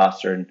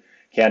Doncaster, and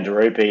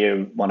Counterupi,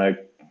 who won a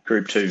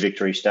Group 2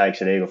 victory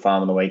stakes at Eagle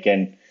Farm on the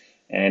weekend.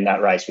 And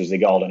that race was the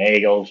Golden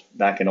Eagles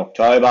back in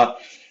October.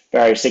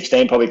 Barrier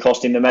 16 probably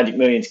cost him the Magic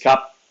Millions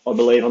Cup, I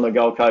believe, on the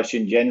Gold Coast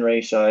in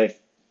January. So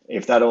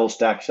if that all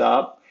stacks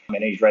up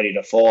and he's ready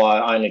to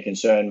fire, only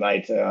concern,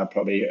 mate,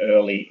 probably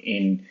early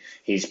in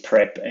his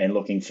prep and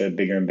looking for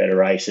bigger and better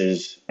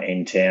races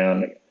in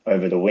town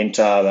over the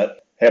winter.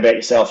 But how about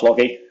yourself,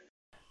 Lockie?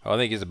 I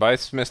think he's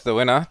both missed the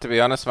winner, to be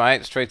honest,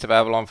 mate. Streets of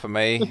Avalon for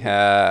me.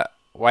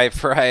 Wait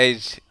for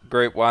age,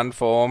 Group 1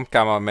 form.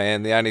 Come on,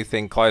 man. The only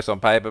thing close on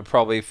paper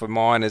probably for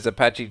mine is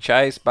Apache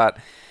Chase, but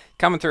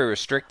coming through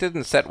restricted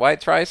and set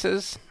weights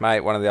races,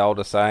 mate, one of the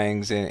older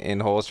sayings in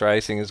horse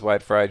racing is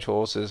wait for age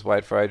horses,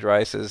 wait for age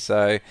races.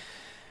 So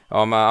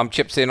I'm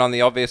chips in on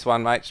the obvious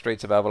one, mate,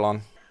 Streets of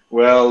Avalon.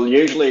 Well,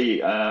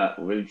 usually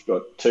we've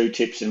got 2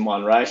 tips in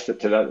one race, but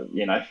today,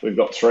 we've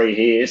got 3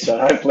 here. So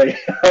hopefully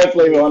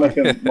one of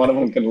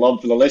them can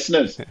lob for the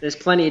listeners. There's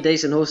plenty of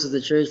decent horses to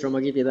choose from.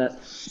 I'll give you that.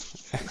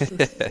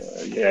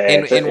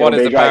 In what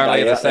is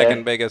apparently the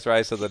second biggest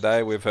race of the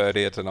day, we've heard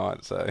here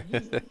tonight. So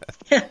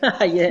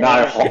yeah.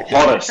 No,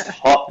 hottest.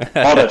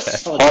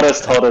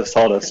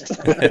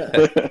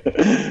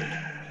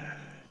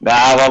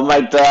 Well,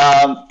 mate,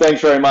 thanks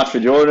very much for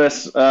joining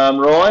us,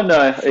 Ryan.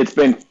 It's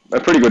been a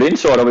pretty good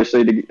insight,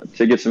 obviously,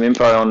 to get some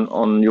info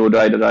on your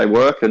day-to-day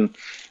work and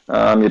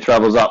your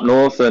travels up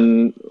north,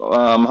 and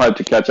hope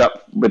to catch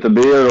up with a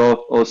beer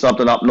or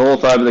something up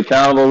north over the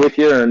carnival with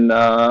you, and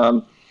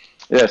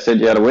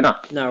send you out a winner.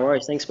 No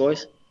worries. Thanks,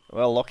 boys.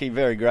 Well, Lockie,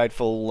 very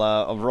grateful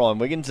of Ryan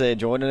Wiggins there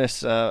joining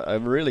us. A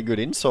really good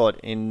insight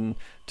into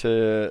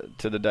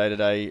the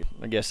day-to-day,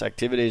 I guess,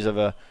 activities of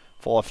a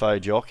FIFO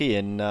jockey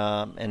and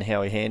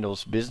how he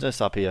handles business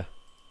up here.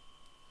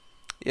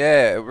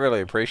 Yeah,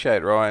 really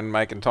appreciate Ryan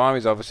making time.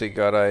 He's obviously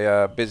got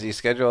a busy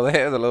schedule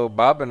there, the little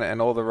bub,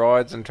 and all the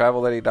rides and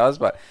travel that he does.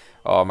 But,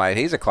 mate,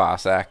 he's a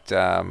class act.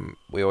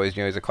 We always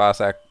knew he was a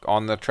class act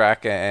on the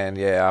track. And,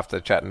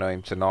 after chatting to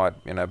him tonight,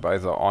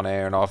 both on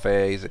air and off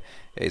air,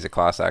 he's a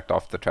class act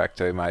off the track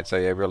too, mate. So,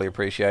 really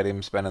appreciate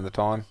him spending the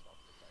time.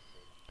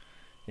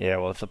 Yeah,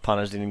 well, if the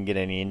punters didn't get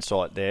any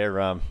insight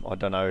there, I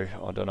don't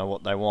know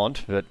what they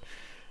want, but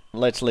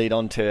let's lead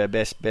on to our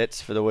best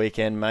bets for the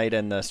weekend, mate,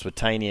 and the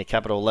Swatania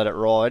Capital Let It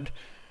Ride.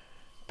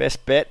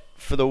 Best bet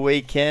for the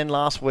weekend.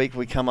 Last week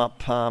we come up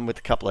with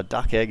a couple of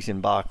duck eggs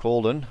in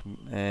Barcaldine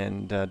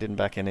and didn't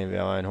back any of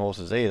our own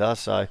horses either.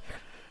 So,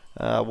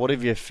 what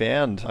have you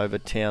found over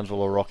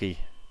Townsville or Rocky?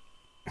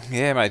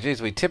 Yeah, mate,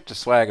 geez, we tipped a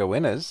swag of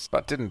winners,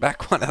 but didn't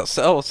back one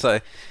ourselves,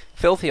 so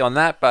filthy on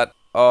that, but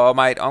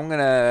mate, I'm going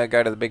to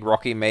go to the big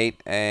Rocky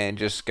meet and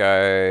just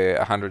go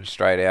 100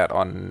 straight out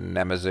on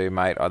Namazu,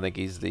 mate. I think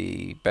he's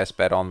the best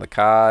bet on the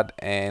card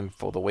and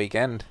for the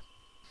weekend.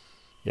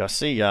 Yeah, I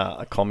see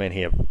a comment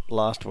here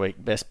last week.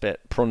 Best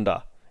bet,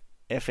 Prunda.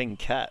 Effing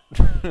cat.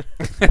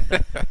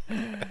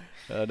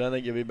 I don't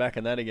think you'll be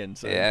backing that again.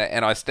 So. Yeah,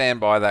 and I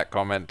stand by that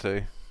comment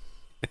too.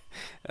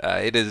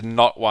 It is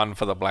not one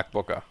for the Black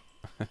Booker.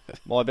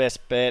 My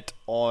best bet,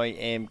 I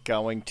am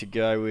going to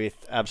go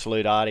with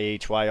Absolute Artie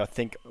each way. I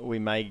think we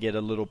may get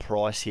a little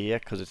price here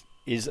because it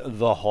is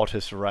the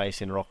hottest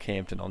race in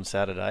Rockhampton on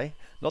Saturday.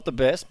 Not the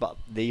best, but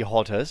the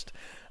hottest.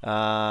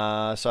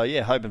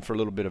 Hoping for a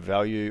little bit of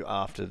value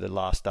after the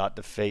last start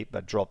defeat,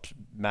 but drops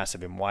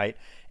massive in weight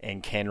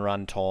and can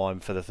run time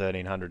for the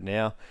 1300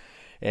 now.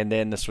 And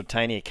then the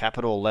Swatania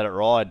Capital Let It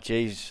Ride.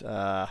 Geez,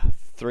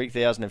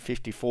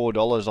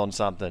 $3,054 on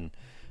something.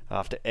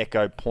 After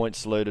Echo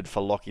points looted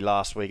for Lockie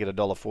last week at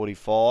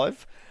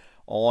 $1.45,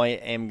 I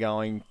am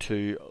going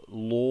to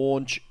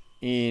launch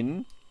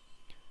in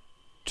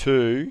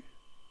to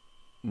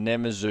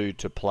Namazu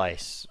to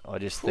place. I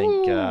just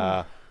think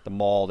the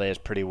mile there is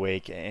pretty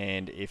weak,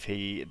 and if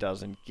he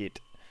doesn't get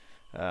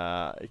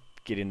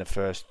in the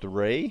first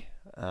 3,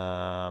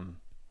 I'll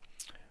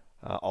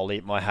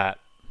eat my hat.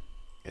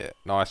 Yeah,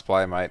 nice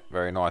play, mate.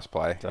 Very nice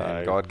play. So,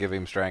 and God give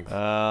him strength.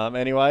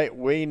 Anyway,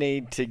 we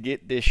need to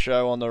get this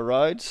show on the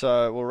road,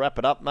 so we'll wrap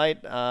it up,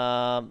 mate.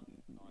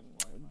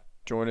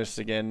 Join us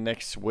again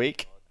next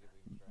week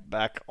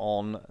back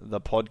on the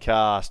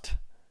podcast.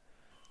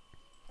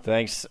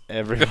 Thanks,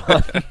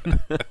 everyone.